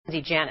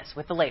Janice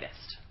with the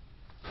latest.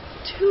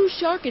 2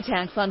 shark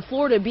attacks on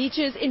Florida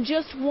beaches in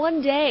just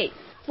one day.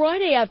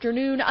 Friday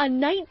afternoon, a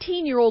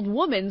 19-year-old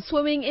woman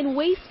swimming in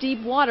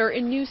waist-deep water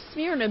in New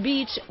Smyrna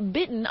Beach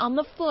bitten on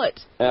the foot.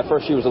 At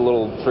first she was a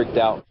little freaked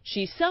out.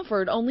 She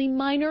suffered only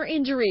minor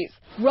injuries.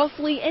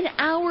 Roughly an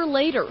hour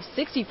later,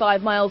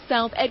 65 miles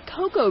south at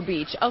Cocoa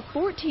Beach, a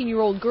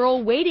 14-year-old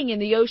girl wading in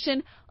the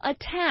ocean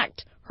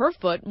attacked, her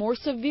foot more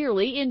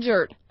severely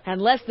injured.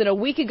 And less than a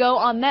week ago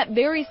on that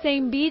very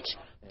same beach,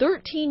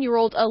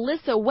 13-year-old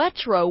Alyssa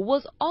Wetro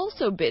was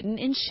also bitten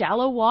in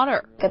shallow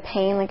water. A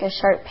pain, like a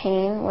sharp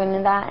pain went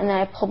into that, and then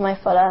I pulled my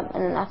foot up,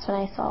 and then that's when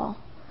I saw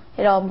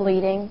it all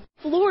bleeding.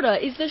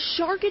 Florida is the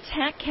shark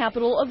attack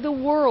capital of the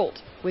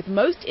world, with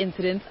most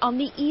incidents on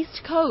the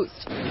East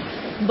Coast.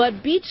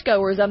 But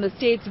beachgoers on the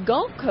state's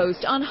Gulf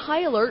Coast on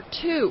high alert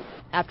too,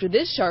 after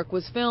this shark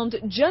was filmed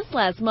just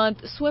last month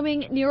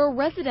swimming near a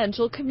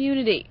residential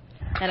community.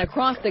 And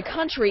across the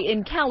country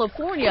in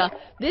California,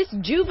 this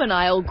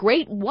juvenile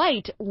great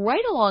white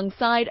right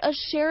alongside a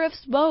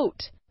sheriff's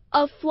boat.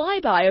 A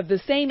flyby of the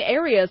same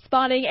area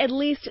spotting at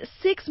least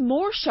 6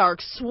 more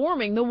sharks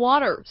swarming the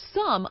water,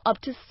 some up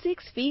to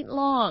 6 feet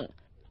long.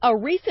 A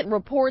recent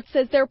report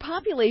says their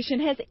population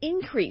has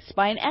increased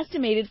by an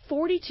estimated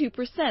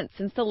 42%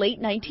 since the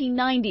late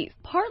 1990s,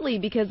 partly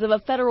because of a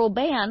federal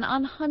ban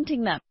on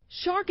hunting them.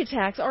 Shark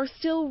attacks are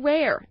still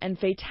rare, and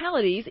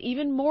fatalities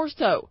even more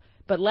so.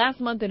 But last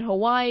month in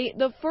Hawaii,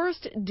 the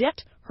first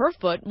dipped, her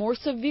foot more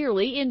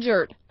severely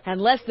injured. And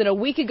less than a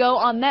week ago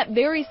on that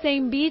very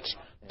same beach,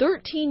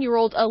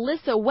 13-year-old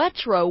Alyssa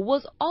Wetro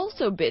was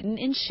also bitten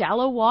in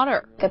shallow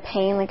water. A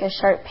pain, like a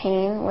sharp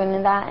pain went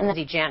into that,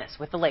 and Janice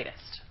with the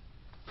latest.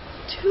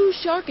 2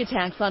 shark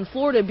attacks on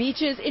Florida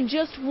beaches in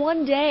just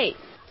one day.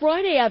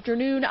 Friday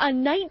afternoon, a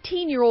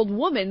 19-year-old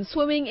woman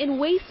swimming in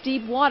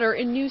waist-deep water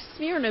in New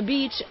Smyrna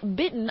Beach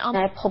bitten on.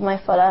 I pulled my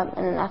foot up,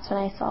 and then that's when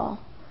I saw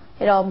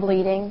it all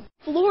bleeding.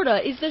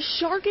 Florida is the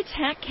shark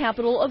attack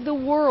capital of the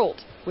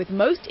world, with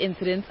most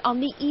incidents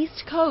on the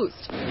East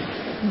Coast.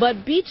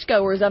 But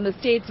beachgoers on the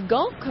state's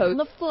Gulf Coast on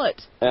the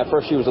foot. At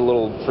first she was a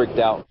little freaked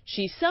out.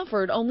 She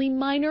suffered only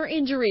minor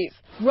injuries.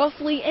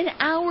 Roughly an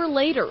hour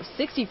later,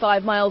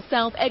 65 miles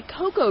south at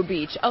Cocoa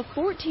Beach, a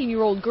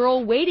 14-year-old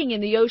girl wading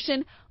in the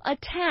ocean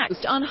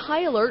attacked on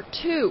high alert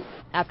too,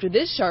 after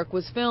this shark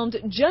was filmed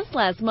just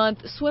last month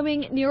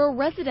swimming near a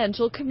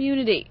residential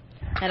community.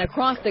 And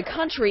across the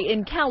country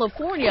in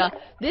California,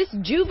 this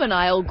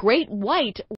juvenile great white